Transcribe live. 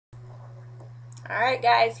Alright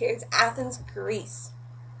guys, here's Athens, Greece.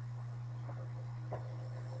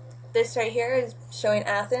 This right here is showing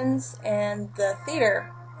Athens and the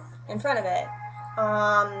theater in front of it.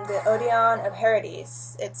 The Odeon of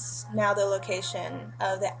Herodes. It's now the location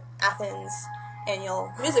of the Athens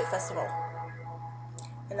annual music festival.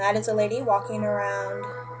 And that is a lady walking around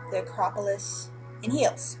the Acropolis in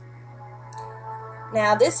heels.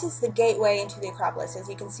 Now this is the gateway into the Acropolis. As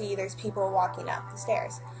you can see, there's people walking up the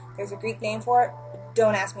stairs. There's a Greek name for it, but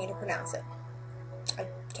don't ask me to pronounce it. I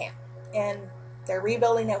can't. And they're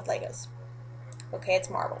rebuilding it with Legos. Okay, it's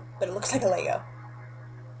marble, but it looks like a Lego.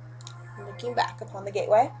 Looking back upon the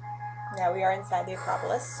gateway, now we are inside the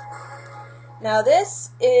Acropolis. Now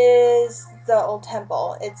this is the old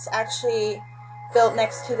temple. It's actually built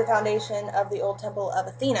next to the foundation of the old temple of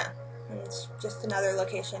Athena. It's just another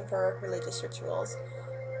location for religious rituals.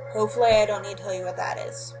 Hopefully I don't need to tell you what that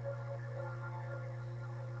is.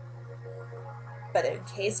 But in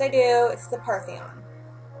case I do, it's the Parthenon.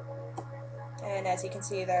 And as you can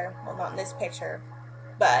see there, well, not in this picture,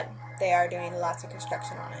 but they are doing lots of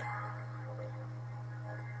construction on it.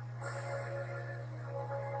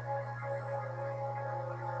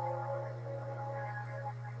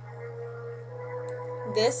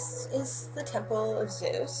 This is the temple of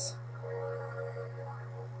Zeus.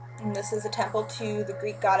 And this is a temple to the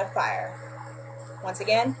Greek god of fire. Once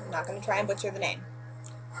again, I'm not going to try and butcher the name.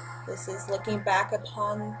 This is looking back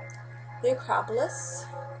upon the Acropolis.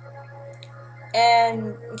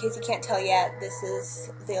 And in case you can't tell yet, this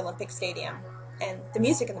is the Olympic Stadium. And the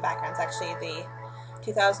music in the background is actually the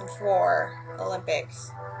 2004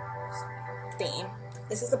 Olympics theme.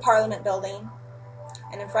 This is the Parliament building.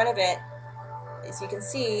 And in front of it, as you can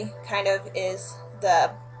see, kind of is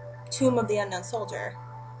the tomb of the unknown soldier.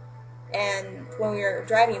 And when we were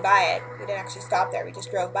driving by it, we didn't actually stop there, we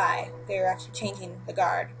just drove by. They were actually changing the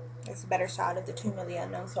guard. There's a better shot of the tomb of the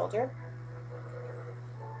unknown soldier.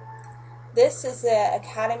 This is the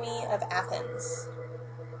Academy of Athens.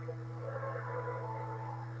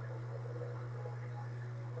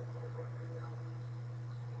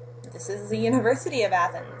 This is the University of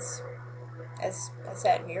Athens. As I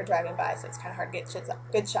said, we were driving by, so it's kind of hard to get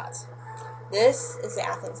good shots. This is the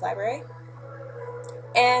Athens Library.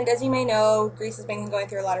 And as you may know, Greece has been going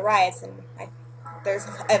through a lot of riots, and there's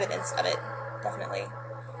evidence of it, definitely.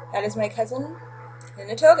 That is my cousin in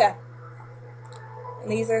a toga.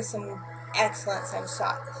 And these are some excellent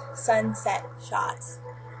sunset shots.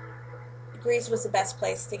 Greece was the best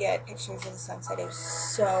place to get pictures of the sunset. It was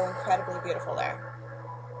so incredibly beautiful there.